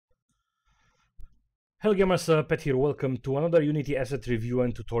Hello gamers, Pet here. Welcome to another Unity asset review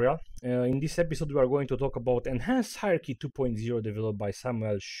and tutorial. In this episode we are going to talk about Enhanced Hierarchy 2.0 developed by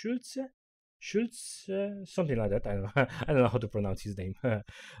Samuel Schultze. Something like that. I don't know. I don't know how to pronounce his name.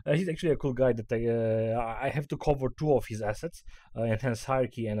 He's actually a cool guy that I have to cover two of his assets, Enhanced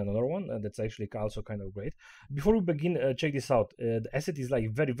Hierarchy and another one that's actually also kind of great. Before we begin, check this out. The asset is like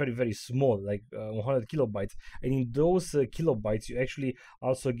very small, like 100 kilobytes, and in those kilobytes you actually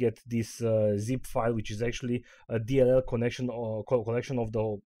also get this zip file, which is actually a DLL connection or collection of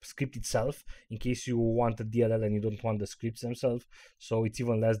the script itself, in case you want a DLL and you don't want the scripts themselves. So it's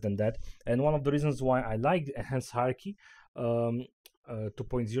even less than that. And one of the reasons why I like Enhanced Hierarchy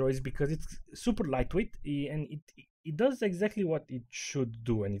 2.0 is because it's super lightweight and it does exactly what it should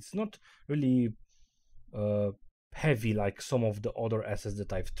do, and it's not really heavy like some of the other assets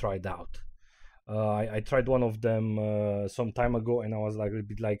that I've tried out. I tried one of them some time ago, and I was like a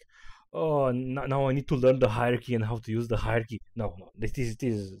bit like, oh, now I need to learn the hierarchy and how to use the hierarchy. No,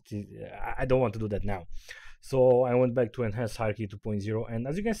 I don't want to do that now. So I went back to Enhanced Hierarchy 2.0, and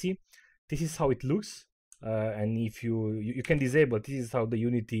as you can see, this is how it looks. And if you can disable, this is how the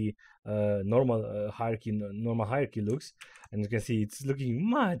Unity normal hierarchy looks, and you can see it's looking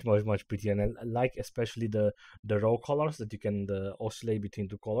much prettier. And I like especially the row colors that you can oscillate between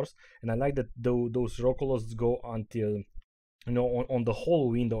two colors, and I like that those row colors go until on the whole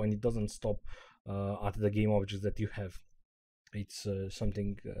window, and it doesn't stop at the game objects that you have. It's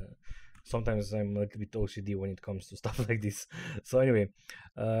something. Sometimes I'm a little bit OCD when it comes to stuff like this. So anyway,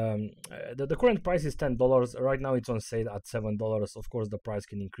 the current price is $10. Right now it's on sale at $7. Of course, the price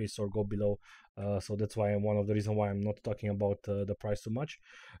can increase or go below. So that's why one of the reasons why I'm not talking about the price too much.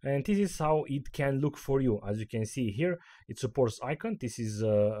 And this is how it can look for you. As you can see here, it supports icon. This is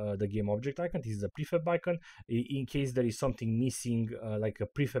the game object icon. This is the prefab icon. In case there is something missing, like a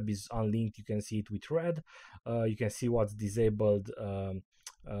prefab is unlinked, you can see it with red. You can see what's disabled,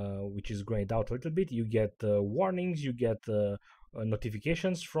 which is grayed out a little bit. You get warnings, you get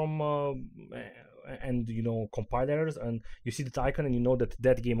notifications from and compilers, and you see the icon and you know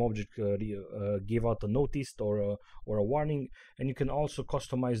that game object gave out a notice or a warning. And you can also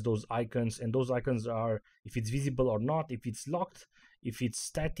customize those icons, and those icons are if it's visible or not, if it's locked, if it's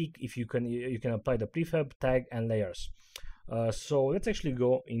static, if you can apply the prefab, tag, and layers. So let's actually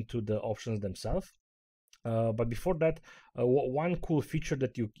go into the options themselves. But before that, one cool feature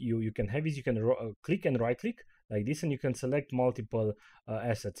that you can have is you can click and right click like this, and you can select multiple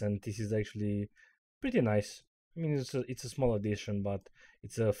assets, and this is actually pretty nice. I mean, it's a small addition, but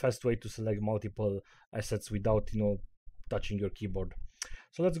it's a fast way to select multiple assets without touching your keyboard.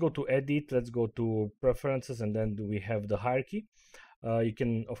 So let's go to edit, let's go to preferences, and then we have the hierarchy. You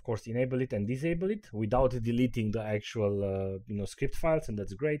can of course enable it and disable it without deleting the actual script files, and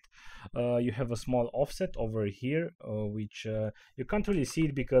that's great. You have a small offset over here, which you can't really see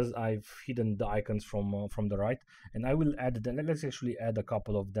it because I've hidden the icons from the right, and I will add them. Let's actually add a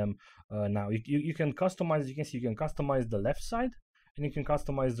couple of them now. You can customize. You can see you can customize the left side, and you can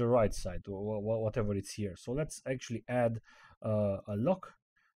customize the right side, or whatever it's here. So let's actually add a lock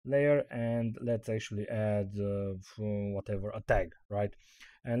layer, and let's actually add whatever, a tag, right?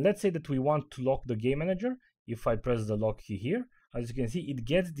 And let's say that we want to lock the game manager. If I press the lock key here, as you can see, it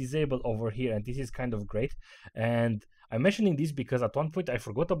gets disabled over here, and this is kind of great. And I'm mentioning this because at one point I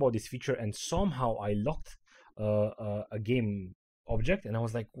forgot about this feature, and somehow I locked a game object, and I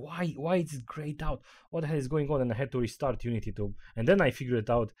was like, why is it grayed out? What the hell is going on? And I had to restart Unity and then I figured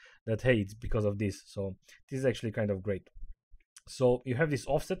out that, hey, it's because of this. So this is actually kind of great. So you have this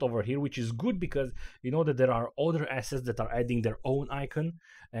offset over here, which is good because you know that there are other assets that are adding their own icon,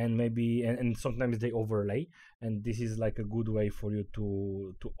 and maybe and sometimes they overlay, and this is like a good way for you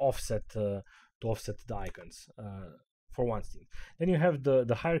to offset the icons for one thing. Then you have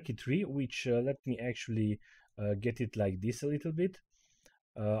the hierarchy tree, which let me actually get it like this a little bit.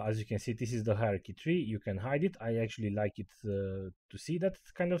 As you can see, this is the hierarchy tree. You can hide it. I actually like it to see that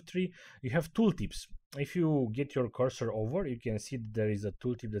kind of tree. You have tooltips. If you get your cursor over, you can see that there is a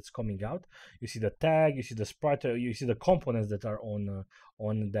tooltip that's coming out. You see the tag, you see the sprite, you see the components that are on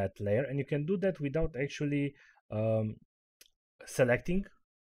that layer, and you can do that without actually selecting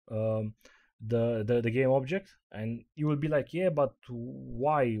the game object. And you will be like, yeah, but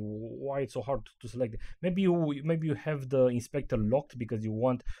why it's so hard to select? Maybe you have the inspector locked because you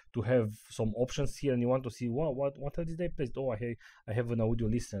want to have some options here, and you want to see what are these they placed. Oh, I have an audio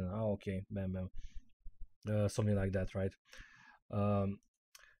listener. Oh, okay, bam. Something like that, right?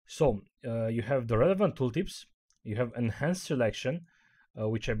 So you have the relevant tooltips. You have enhanced selection,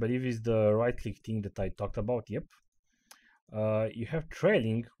 which I believe is the right click thing that I talked about. Yep. You have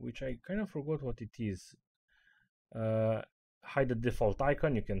trailing, which I kind of forgot what it is. Hide the default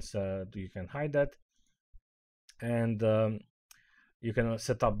icon. You can hide that, and you can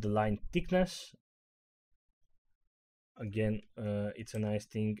set up the line thickness. Again, it's a nice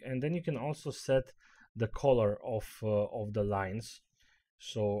thing, and then you can also set the color of the lines.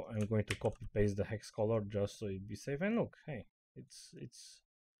 So I'm going to copy paste the hex color just so it be safe. And look, hey, it's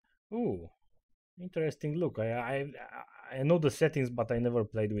ooh, interesting look. I know the settings, but I never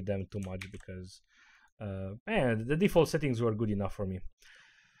played with them too much because man, the default settings were good enough for me.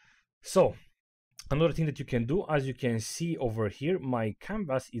 So another thing that you can do, as you can see over here, my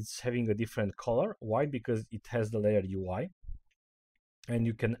canvas is having a different color. Why? Because it has the layer UI, and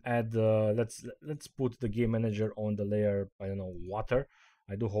you can add let's put the game manager on the layer, I don't know, water.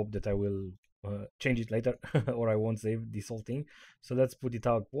 I do hope that I will change it later or I won't save this whole thing. So let's put it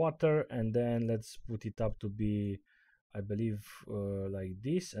out water, and then let's put it up to be, I believe, like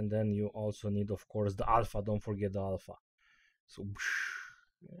this. And then you also need, of course, the alpha. Don't forget the alpha. So,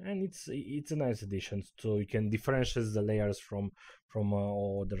 and it's a nice addition, so you can differentiate the layers from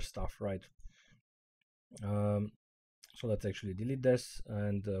other stuff, right? So let's actually delete this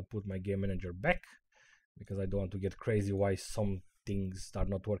and put my game manager back, because I don't want to get crazy why some things are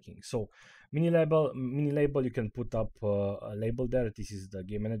not working. So mini label, you can put up a label there. This is the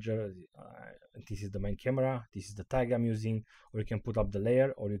game manager, this is the main camera, this is the tag I'm using, or you can put up the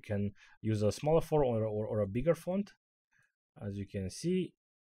layer, or you can use a smaller font or a bigger font, as you can see.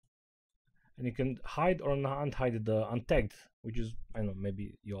 And you can hide or unhide the untagged, which is, I don't know,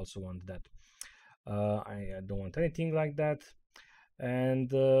 maybe you also want that. I don't want anything like that.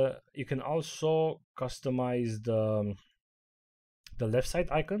 And you can also customize the left side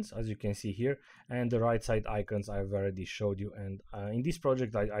icons, as you can see here, and the right side icons I've already showed you. And in this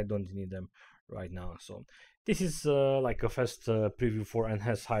project I don't need them right now. So this is like a fast preview for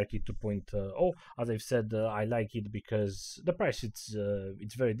Enhanced Hierarchy 2.0. As I've said, I like it because the price, it's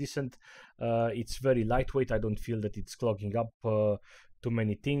very decent. It's very lightweight. I don't feel that it's clogging up too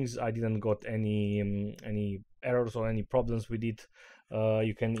many things. I didn't got any errors or any problems with it.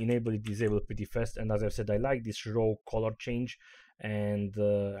 You can enable it, disable pretty fast. And as I've said, I like this raw color change, and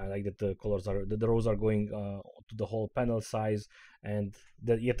I like that the colors are, the rows are going to the whole panel size, and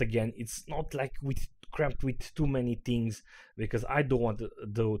that yet again it's not like cramped with too many things, because I don't want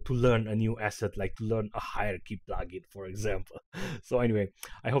to learn a new asset, like to learn a hierarchy plugin, for example. So anyway,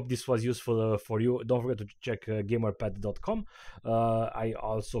 I hope this was useful for you. Don't forget to check gamerpad.com. I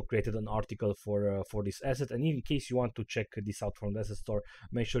also created an article for this asset, and in case you want to check this out from the asset store,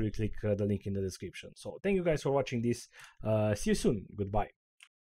 make sure you click the link in the description. So thank you guys for watching this. See you soon. Goodbye.